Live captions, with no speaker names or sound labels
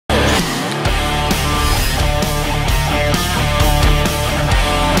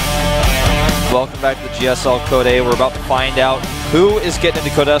welcome back to the GSL Code A. We're about to find out who is getting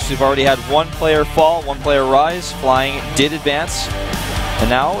into Code S. We've already had one player fall, one player rise. Flying did advance. And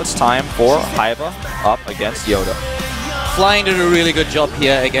now it's time for hyvaa up against YoDa. Flying did a really good job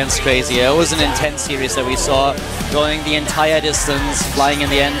here against Crazy. It was an intense series that we saw, going the entire distance, Flying in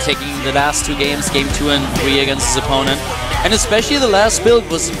the end, taking the last two games, game 2 and 3 against his opponent. And especially the last build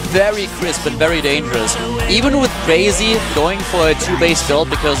was very crisp and very dangerous. Even with Crazy going for a 2-base build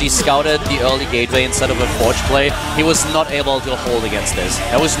because he scouted the early gateway instead of a Forge play, he was not able to hold against this.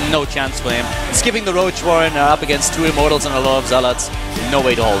 There was no chance for him. Skipping the Roach Warren up against 2 Immortals and a lot of Zealots, no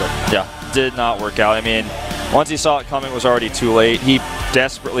way to hold it. Yeah, did not work out. I mean, once he saw it coming, it was already too late. He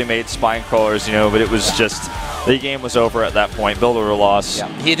desperately made spine crawlers, you know, but it was just, the game was over at that point. Build or loss. Yeah.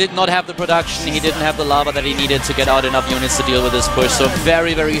 He did not have the production, he didn't have the lava that he needed to get out enough units to deal with this push, so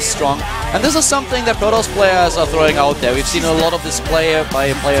very, very strong. And this is something that Protoss players are throwing out there. We've seen a lot of this play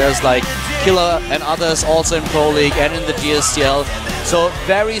by players like Killer and others also in Pro League and in the GSTL. So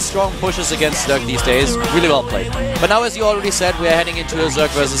very strong pushes against Zerg these days. Really well played. But now, as you already said, we are heading into a Zerg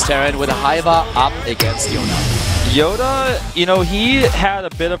versus Terran with hyvaa up against YoDa. YoDa, you know, he had a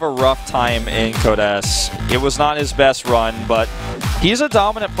bit of a rough time in Code S. It was not his best run, but he's a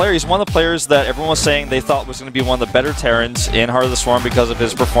dominant player. He's one of the players that everyone was saying they thought was going to be one of the better Terrans in Heart of the Swarm because of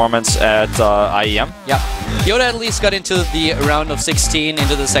his performance at IEM. Yeah. YoDa at least got into the round of 16,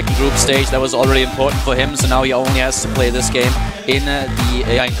 into the second group stage. That was already important for him, so now he only has to play this game in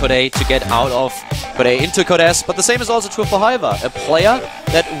in Code A to get out of Code A into Code S. But the same is also true for hyvaa, a player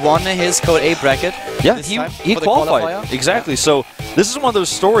that won his Code A bracket. Yeah, he qualified. Exactly. So this is one of those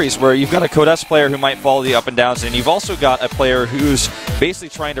stories where you've got a Code S player who might follow the up and downs, and you've also got a player who's basically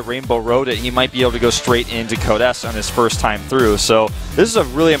trying to Rainbow Road it. He might be able to go straight into Code S on his first time through. So this is a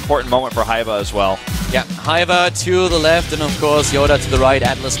really important moment for hyvaa as well. Yeah, hyvaa to the left, and of course YoDa to the right.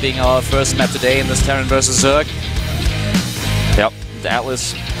 Atlas being our first map today in this Terran versus Zerg. Yep, the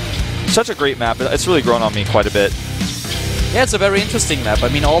Atlas, such a great map. It's really grown on me quite a bit. Yeah, it's a very interesting map. I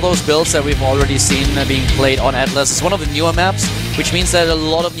mean, all those builds that we've already seen being played on Atlas is one of the newer maps, which means that a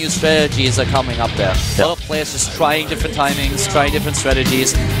lot of new strategies are coming up there. A lot of players just trying different timings, trying different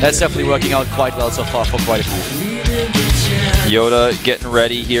strategies. That's definitely working out quite well so far for quite a few. YoDa getting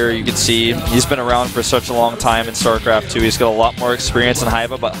ready here. You can see he's been around for such a long time in Starcraft 2. He's got a lot more experience than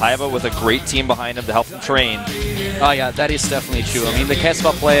hyvaa, but hyvaa with a great team behind him to help him train. Oh yeah, that is definitely true. I mean, the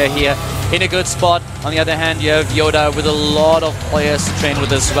Casper player here in a good spot. On the other hand, you have YoDa with a lot of players to train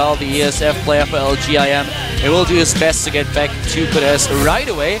with as well. The ESF player for LGIM. He will do his best to get back to Code S right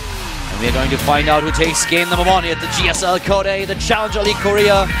away. And we're going to find out who takes game number 1 here at the GSL Code A, the Challenger League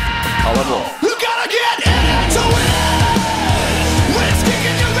Korea. Colin Wolf. You gotta get into it!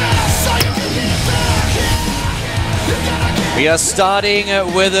 We are starting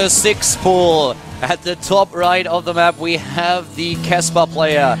with a 6 pool. At the top right of the map, we have the Casper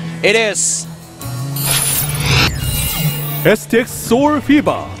player. It is STX Soar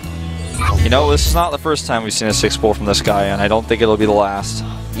hyvaa. You know, this is not the first time we've seen a 6 pool from this guy, and I don't think it'll be the last.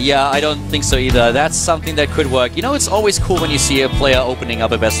 Yeah, I don't think so either. That's something that could work. You know, it's always cool when you see a player opening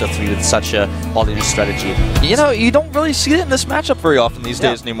up a best of 3 with such a all-in strategy. You know, you don't really see it in this matchup very often these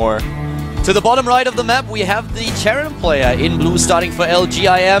days anymore. To the bottom right of the map, we have the Terran player in blue starting for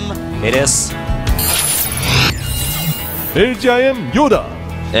LGIM. It is LGIM YoDa.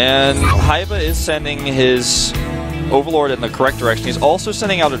 And hyvaa is sending his Overlord in the correct direction. He's also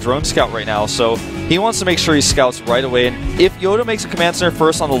sending out a drone scout right now, so he wants to make sure he scouts right away. And if YoDa makes a command center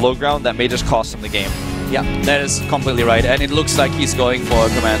first on the low ground, that may just cost him the game. Yeah, that is completely right. And it looks like he's going for a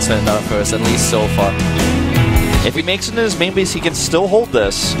command center first, at least so far. If he makes it in his main base, he can still hold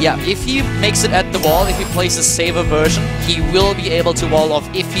this. Yeah, if he makes it at the wall, if he plays a saver version, he will be able to wall off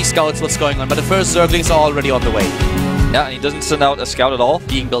if he scouts what's going on. But the first Zerglings are already on the way. Yeah, and he doesn't send out a scout at all.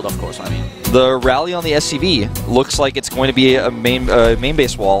 Being built, of course, I mean. The rally on the SCV looks like it's going to be a main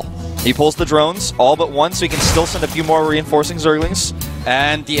base wall. He pulls the drones, all but one, so he can still send a few more reinforcing Zerglings.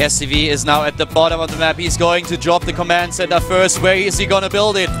 And the SCV is now at the bottom of the map. He's going to drop the command center first. Where is he going to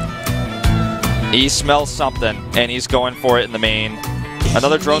build it? He smells something, and he's going for it in the main.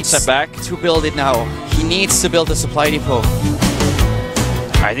 Another drone sent back. To build it now. He needs to build a supply depot.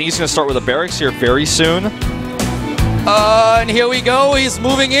 I think he's going to start with a barracks here very soon. And here we go. He's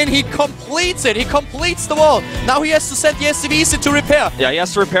moving in. He completes it. He completes the wall. Now he has to send the SCVs in to repair. Yeah, he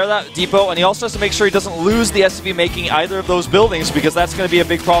has to repair that depot, and he also has to make sure he doesn't lose the SCV making either of those buildings, because that's going to be a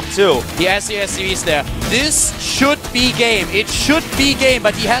big problem too. He has the SCVs there. This should be game. It should be game,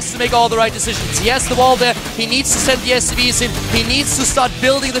 but he has to make all the right decisions. He has the wall there. He needs to send the SCVs in. He needs to start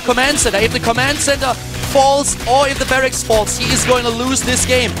building the command center. If the command center falls or if the barracks falls, he is going to lose this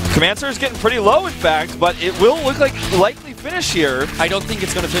game. Command Center is getting pretty low, in fact, but it will look like likely finish here. I don't think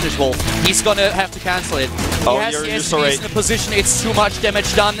it's going to finish, Wolf. He's going to have to cancel it. He has the you're so SCVs right. in a position, it's too much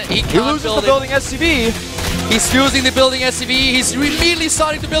damage done. He loses the building SCV. He's using the building SCV. He's immediately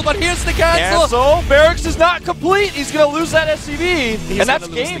starting to build, but here's the cancel. Barracks is not complete. He's going to lose that SCV, and that's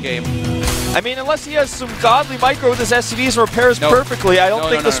game. I mean, unless he has some godly micro with his SCVs and repairs perfectly, I don't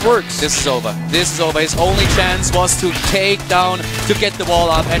think this works. This is over. This is over. His only chance was to take down, to get the wall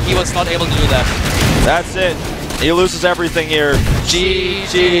up, and he was not able to do that. That's it. He loses everything here.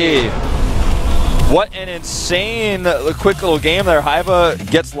 GG. What an insane, quick little game there.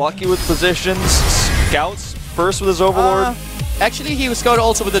 hyvaa gets lucky with positions. Scouts first with his Overlord. Actually, he was scouted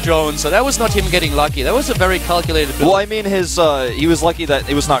also with the drone, so that was not him getting lucky. That was a very calculated build. Well, I mean, he was lucky that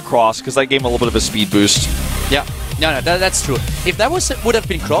it was not crossed, because that gave him a little bit of a speed boost. Yeah. No, that's true. If that would have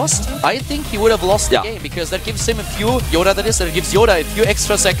been crossed, I think he would have lost the game, because that gives him a few, YoDa that is, that gives YoDa a few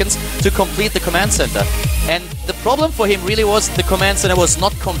extra seconds to complete the command center. And the problem for him really was the command center was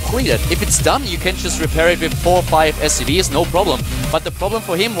not completed. If it's done, you can just repair it with 4 or 5 SCVs, no problem. But the problem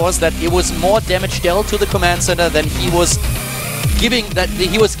for him was that it was more damage dealt to the command center than he was giving, that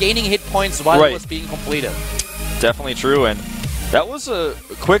he was gaining hit points while it was being completed. Definitely true, and that was a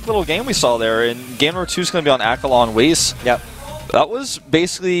quick little game we saw there, and game number 2 is going to be on Akalon Waste. Yep. That was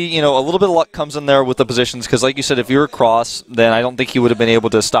basically, you know, a little bit of luck comes in there with the positions, because like you said, if you were cross, then I don't think he would have been able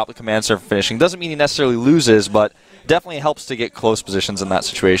to stop the command center from finishing. Doesn't mean he necessarily loses, but definitely helps to get close positions in that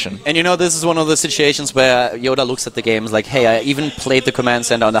situation. And you know, this is one of the situations where YoDa looks at the game and is like, hey, I even played the command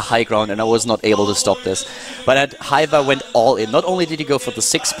center on the high ground and I was not able to stop this. But hyvaa went all in. Not only did he go for the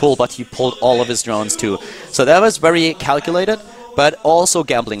 6 pull, but he pulled all of his drones too. So that was very calculated, but also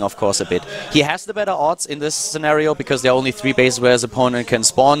gambling, of course, a bit. He has the better odds in this scenario because there are only 3 bases where his opponent can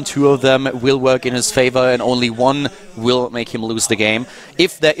spawn. 2 of them will work in his favor and only 1 will make him lose the game.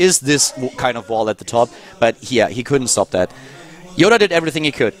 If there is this kind of wall at the top, but yeah, he couldn't stop that. YoDa did everything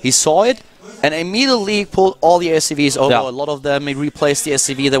he could. He saw it and immediately pulled all the SCVs over. A lot of them, he replaced the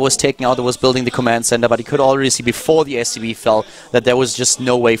SCV that was taken out, that was building the command center, but he could already see before the SCV fell that there was just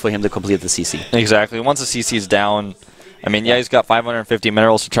no way for him to complete the CC. Exactly. Once the CC is down, I mean, yeah, he's got 550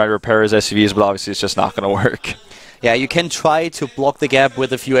 minerals to try to repair his SCVs, but obviously it's just not going to work. Yeah, you can try to block the gap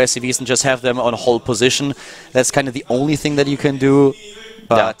with a few SCVs and just have them on hold position. That's kind of the only thing that you can do.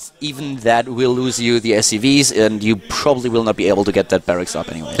 But even that will lose you the SCVs, and you probably will not be able to get that barracks up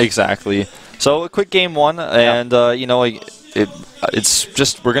anyway. Exactly. So a quick game 1, and you know, it's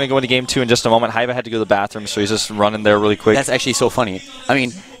just, we're going to go into game 2 in just a moment. hyvaa had to go to the bathroom, so he's just running there really quick. That's actually so funny. I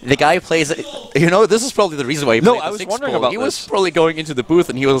mean, the guy plays, you know, this is probably the reason why he played I was wondering about this. He was probably going into the booth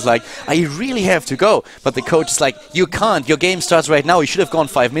and he was like, I really have to go. But the coach is like, you can't, your game starts right now, you should have gone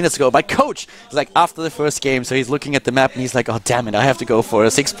 5 minutes ago. But coach is like, after the first game, so he's looking at the map and he's like, oh damn it, I have to go for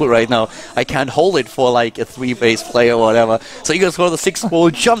a 6 pull right now. I can't hold it for like a 3-base play or whatever. So he goes for the 6 pull,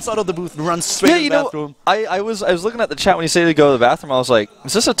 jumps out of the booth and runs straight to the bathroom. I was looking at the chat when he said to go to the bathroom. I was like,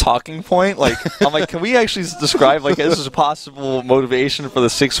 is this a talking point? Like, I'm like, can we actually describe like this is a possible motivation for the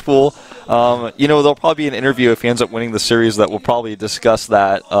 6 pull? You know, there'll probably be an interview if he ends up winning the series that will probably discuss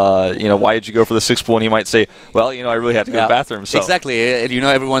that. You know, why did you go for the 6 pull? And he might say, well, you know, I really had to go to the bathroom. So. Exactly. And, you know,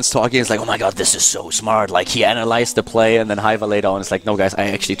 everyone's talking. It's like, oh my god, this is so smart. Like, he analyzed the play, and then hyvaa later on is like, no, guys, I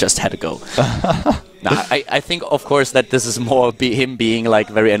actually just had to go. I think, of course, that this is more him being like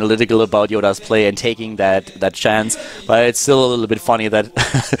very analytical about YoDa's play and taking that chance. But it's still a little bit funny that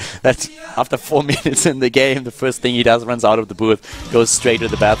that after 4 minutes in the game, the first thing he does runs out of the booth, goes straight to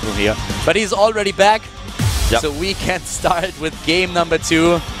the bathroom here. But he's already back, so we can start with game number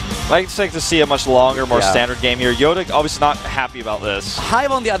 2. I expect to see a much longer, more standard game here. YoDa obviously not happy about this.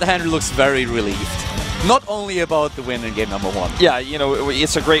 hyvaa, on the other hand, looks very relieved. Not only about the win in game number 1. Yeah, you know,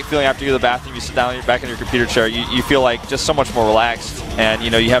 it's a great feeling after you go to the bathroom, you sit down back in your computer chair, you feel like just so much more relaxed, and,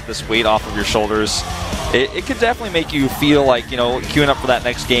 you know, you have this weight off of your shoulders. It could definitely make you feel like, you know, queuing up for that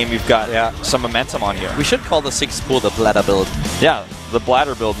next game, you've got some momentum on here. We should call the 6 pull the bladder build. Yeah, the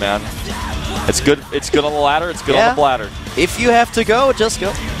bladder build, man. It's good on the ladder, it's good on the bladder. If you have to go, just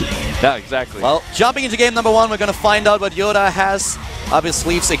go. Yeah, exactly. Well, jumping into game number 1, we're going to find out what YoDa has up his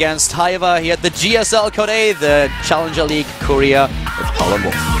sleeves against hyvaa. He had the GSL Korea, the Challenger League Korea with Colin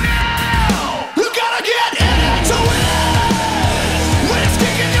Wolf.